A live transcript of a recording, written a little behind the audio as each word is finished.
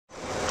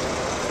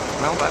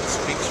Well, that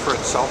speaks for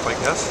itself, I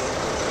guess.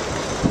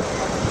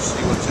 Let's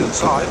see what's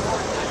inside.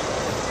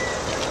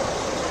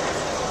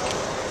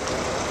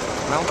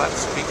 Well, that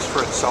speaks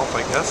for itself,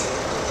 I guess.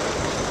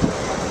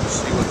 Let's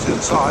see what's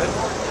inside.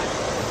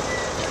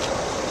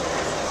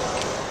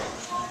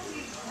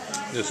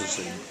 This is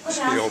the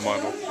scale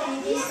model of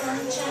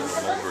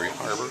Mulberry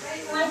Harbor.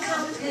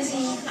 Welcome to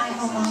the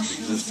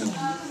Arromanches.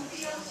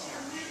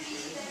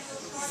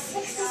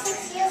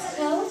 66 years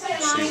ago, the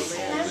Allies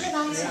landed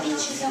on the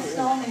beaches of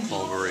Normandy.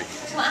 Mulberry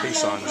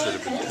caissons that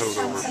have been towed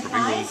over from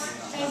England.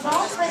 They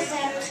brought with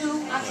them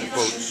two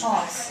artificial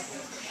ports.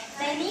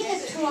 They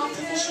needed two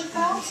artificial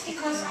ports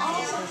because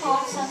all the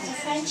ports on the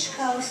French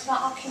coast were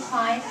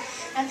occupied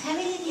and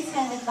heavily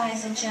defended by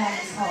the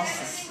German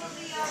forces.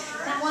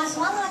 There was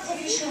one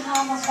artificial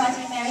harbor for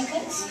the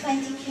Americans,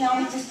 20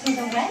 kilometers to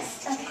the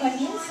west at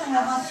Collins and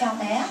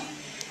Arromanches,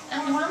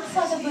 and one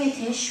for the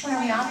British, where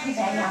we are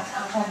today at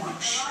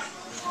Arromanches.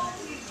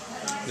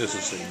 This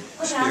is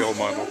the scale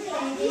model of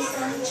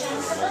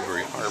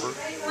Mulberry Harbor.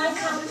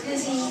 Welcome to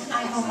the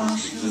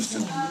Arromanches.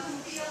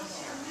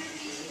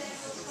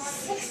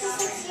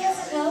 66 years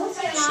ago,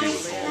 the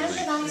Allies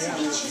landed on the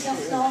beaches of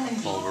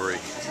Normandy. Mulberry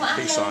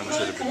caissons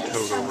that have been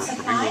towed over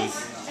from England.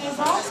 They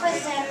brought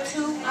with them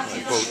two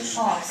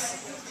artificial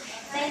ports.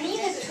 They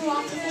needed two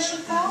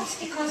artificial ports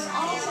because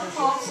all the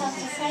ports on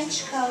the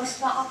French coast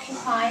were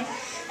occupied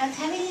and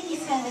heavily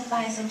defended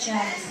by the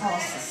German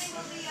forces.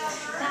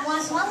 There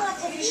was one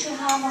artificial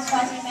harbor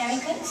for the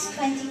Americans,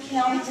 20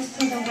 kilometers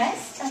to the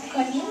west at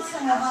Collins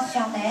and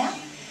Arromanches,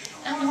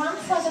 and one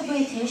for the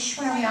British,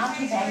 where we are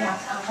today at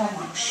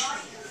Arromanches.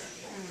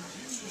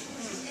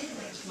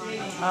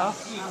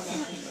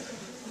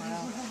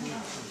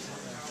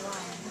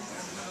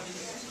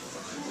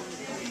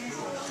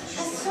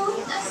 As soon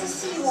as the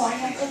seawall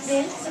had been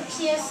built, the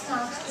pier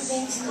started to be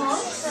installed.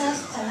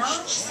 First, a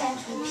large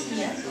central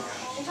pier.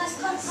 It was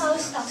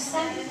composed of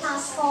 7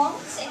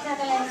 platforms. It had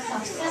a length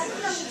of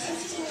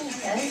 750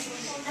 meters,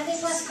 and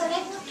it was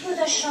connected to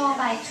the shore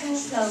by 2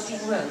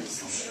 floating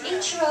roads.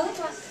 Each road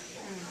was...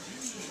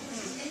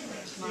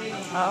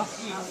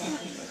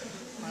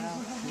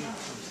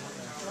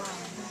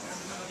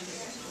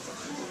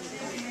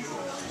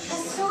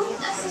 As soon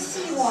as the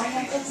seawall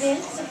had been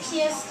built, the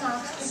pier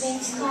started to be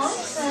installed.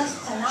 First,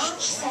 a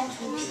large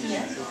central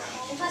pier.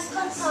 It was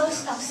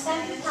composed of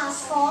 7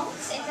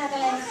 platforms. It had a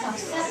length of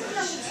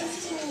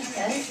 750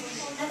 meters,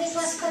 and it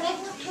was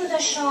connected to the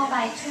shore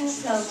by 2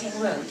 floating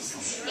roads.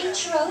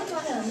 Each road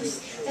was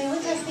closed. They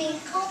would have been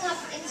caught up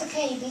in the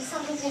cables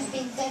and would have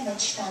been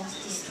damaged and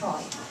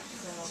destroyed.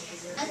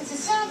 And the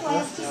third way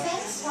of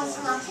defense was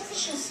an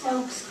artificial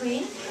smoke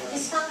screen.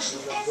 This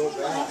functioned every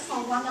night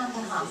for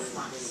 1.5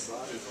 months.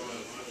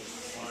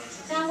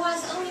 There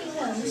was only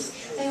those.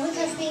 They would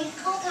have been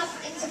caught up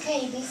in the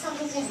cables and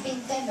would have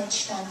been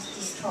damaged and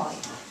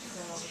destroyed.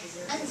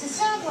 And the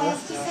third way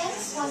of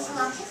defense was an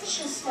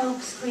artificial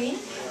smoke screen.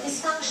 This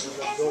functioned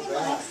every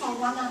night for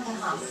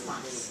 1.5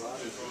 months.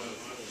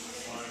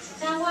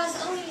 There was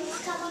only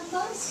income on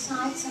both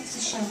sides of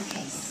the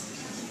showcase.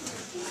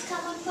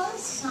 Come on both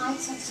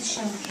sides of the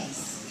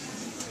showcase.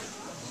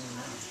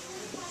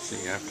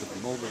 See, after the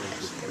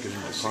mulberries were put in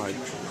the side to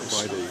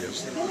provide a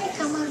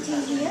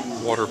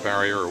Water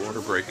barrier or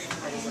water break,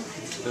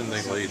 then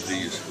they laid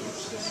these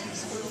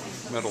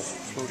metal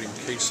floating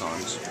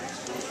caissons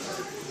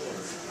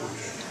which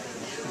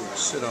would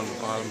sit on the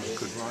bottom and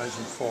could rise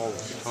and fall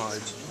with the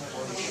tides.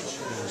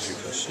 And as you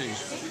can see,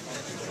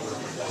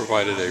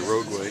 provided a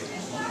roadway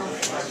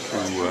to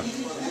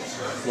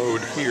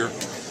load here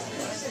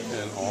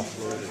and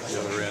offload at the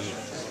other end.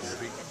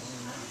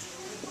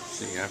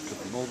 See, after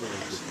the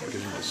mulberries were put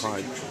in the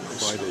side to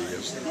provide a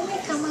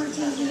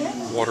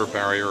water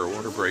barrier or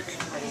water break,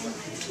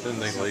 then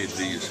they laid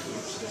these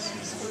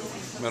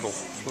metal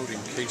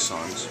floating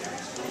caissons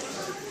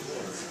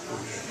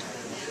which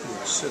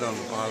would sit on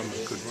the bottom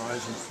and could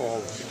rise and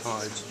fall with the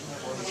tides.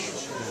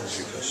 And as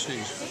you can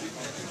see,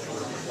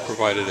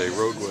 provided a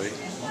roadway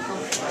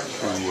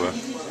to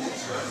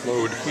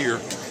load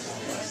here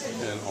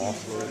and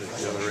offload at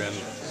the other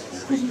end.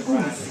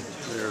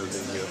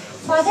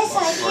 For this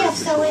idea of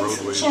Sir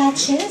Winston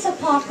Churchill, the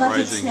port got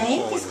its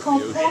name. It's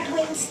called Port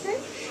Winston,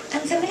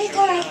 and the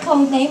military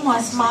code name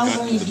was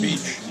Mulberry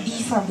Beach,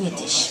 B for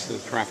British. The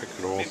traffic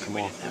could all come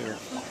off there.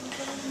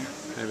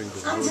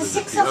 On the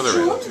 6th of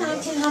June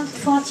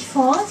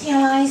 1944, the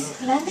Allies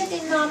landed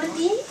in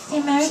Normandy. The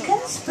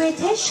Americans,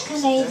 British,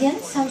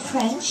 Canadians, and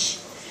French.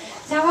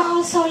 There were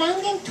also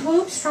landing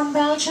troops from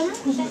Belgium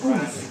who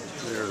moved.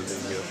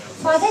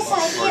 For this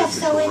idea of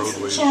Sir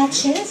Winston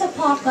Churchill, the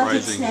port got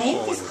its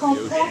name. It's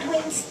called Port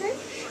Winston,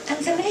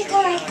 and the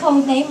military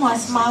code name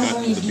was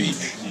Mulberry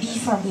Beach, B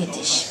for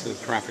British. The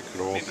traffic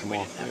could all come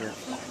off there.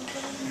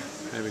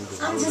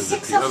 On the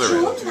 6th of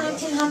June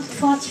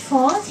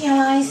 1944, the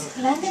Allies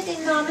landed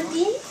in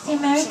Normandy. The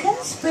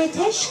Americans,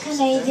 British,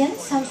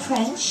 Canadians, and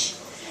French.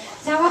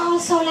 There were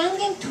also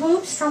landing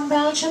troops from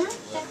Belgium.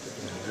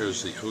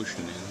 There's the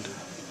ocean end.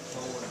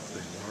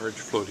 Large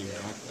floating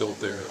dock built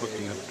there,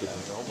 hooking up to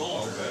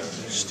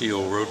the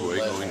steel roadway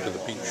going to the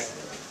beach.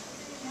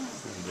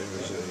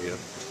 There's a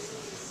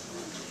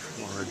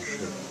large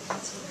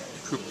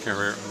troop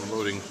carrier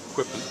unloading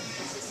equipment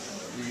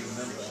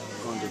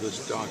onto this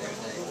dock and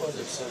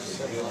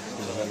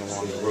then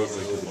along the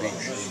roadway to the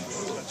beach.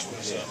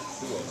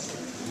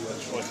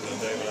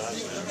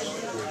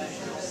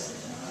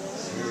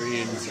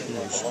 Very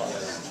ingenious.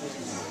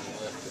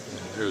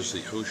 There's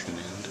the ocean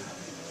end.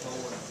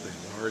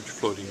 The large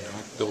floating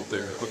dock built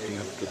there, hooking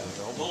up to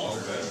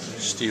the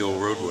steel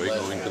roadway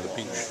going to the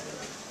beach.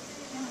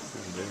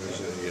 And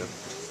there's a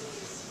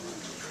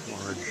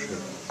large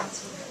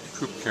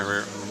troop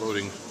carrier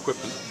unloading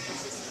equipment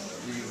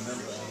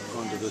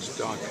onto this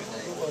dock and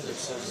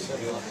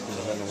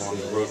then along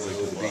the roadway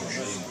to the beach.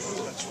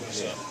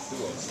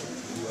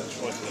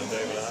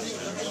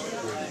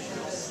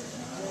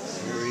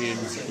 Very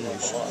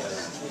ingenious.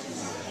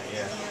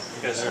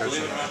 There's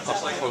an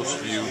up-close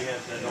view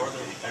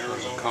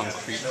of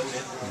concrete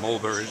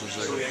mulberries, as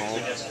they were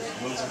called,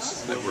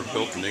 that were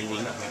built in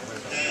England,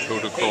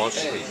 towed across,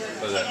 and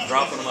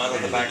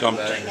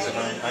dumped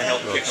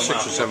about 6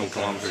 or 7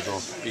 kilometers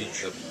off the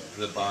beach.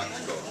 The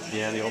boxcar.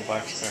 Yeah, the old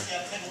boxcar.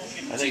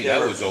 I think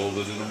that was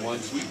older than the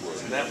ones we were.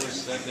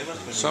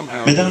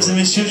 Somehow, Mesdames et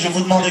messieurs, je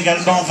vous demande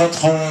également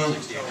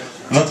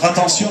votre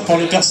attention pour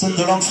les personnes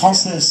de langue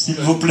française, s'il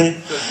vous plaît.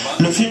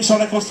 Le film sur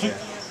la construction.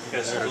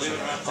 there's an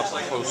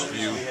up-close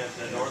view of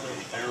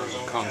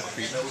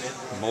concrete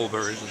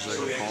mulberries, as they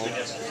were called,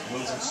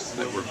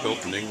 that were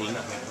built in England,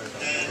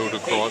 towed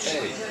across,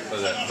 and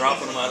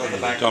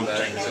dumped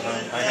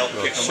about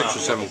 6 or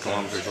 7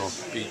 kilometers off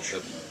the beach.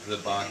 The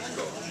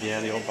boxcar.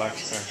 Yeah, the old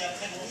boxcar.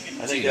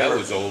 I think that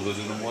was older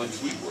than the ones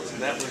we were.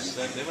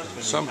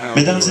 Somehow,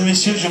 Mesdames et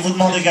messieurs, je vous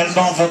demande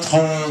également votre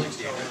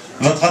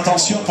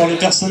attention pour les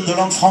personnes de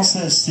langue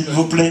française, s'il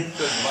vous plaît.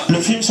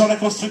 Le film sur la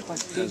construction.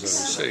 as I was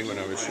saying when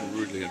I was so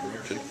rudely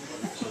interrupted,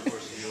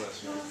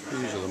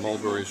 these are the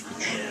mulberries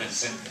which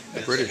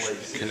the British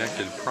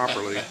connected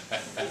properly,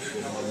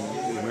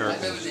 the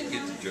Americans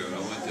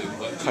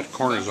cut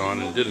corners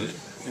on and didn't.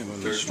 And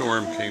when the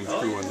storm came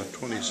through on the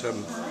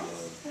 27th,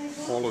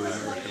 all of the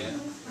American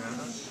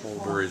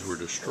mulberries were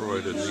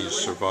destroyed, and these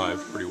survived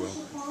pretty well.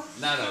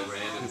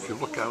 If you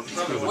look out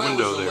through the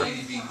window there,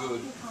 you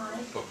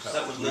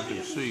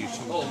can see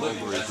some of the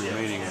mulberries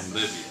remaining in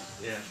the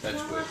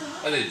That's good.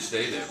 I didn't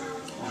stay there.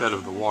 bed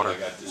of the water. I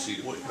got to see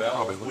the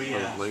Probably look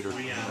at it later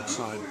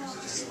outside.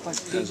 As I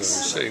was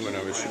saying when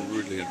I was so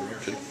rudely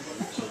interrupted,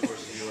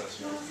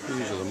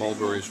 these are the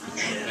mulberries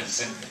which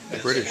the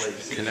British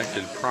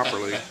connected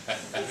properly,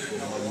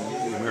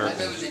 the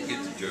Americans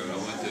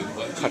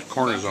cut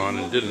corners on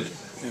and didn't.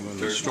 And when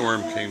the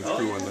storm came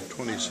through on the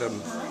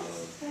 27th,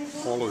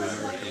 all of the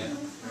American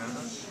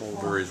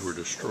mulberries were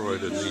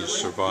destroyed, and these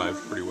survived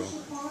pretty well.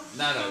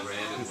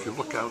 If you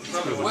look out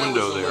through the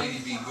window there, you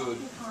can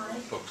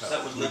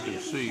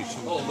see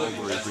some of the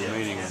mulberries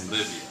remaining in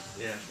the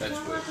That's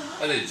good.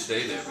 I didn't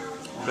stay there.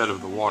 bed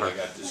of the water. I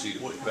got to see the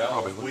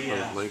Probably look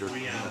at it later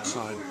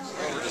outside.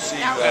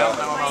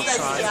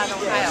 Outside.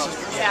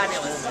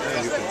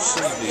 And you can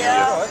see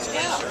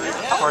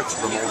the parts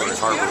of the Mulberry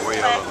Harbor way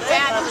out on the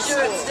Yeah, I'm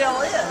sure it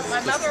still is.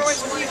 My mother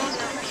always wanted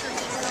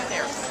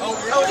there. Oh,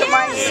 to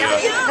my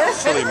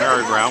Silly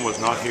Merry-Ground was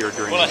not here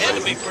during Well, the it had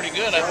to be invasion. pretty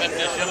good. I met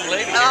this young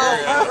lady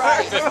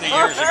here 50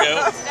 years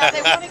ago.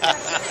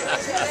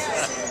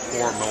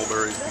 More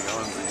mulberries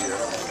beyond the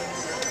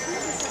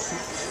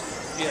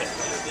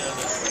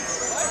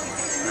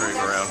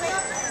merry-go-round.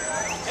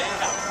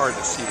 Hard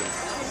to see them.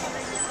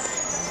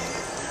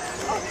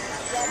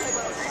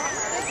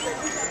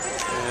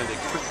 And a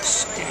quick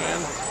scan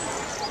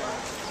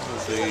of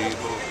the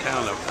little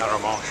town of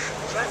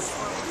Arromanches.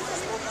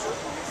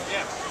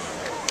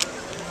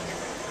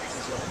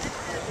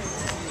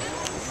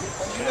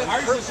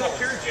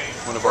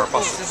 One of our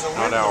buses,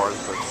 not ours,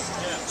 but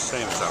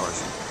same as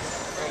ours.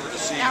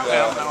 Down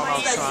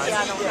outside.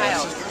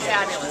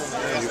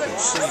 And you can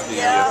see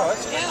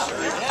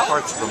the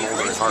parts of the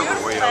Mulberry Harbor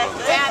way out on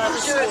the Yeah, I'm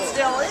sure it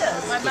still is.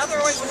 My mother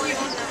always wanted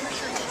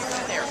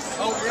there.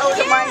 Oh,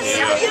 to my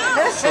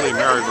Silly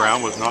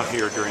Merry-Ground was not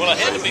here during Well,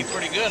 the it had to be invasion.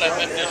 pretty good. I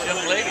met this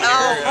young lady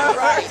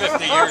here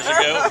 50 years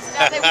ago.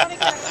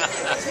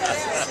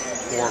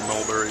 More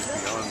mulberries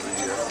beyond the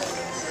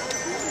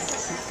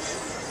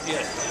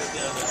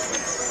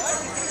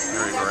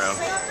merry-go-round.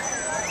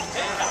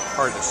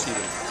 Hard to see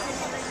them.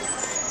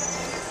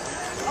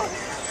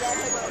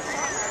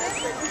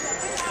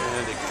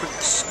 And a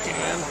quick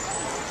scan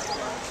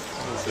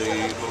of the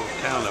little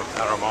town of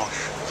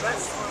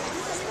Arromanches.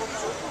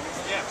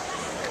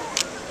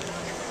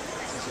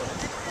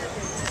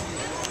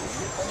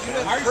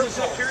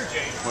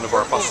 One of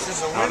our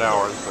buses, not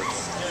ours, but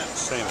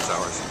same as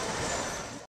ours.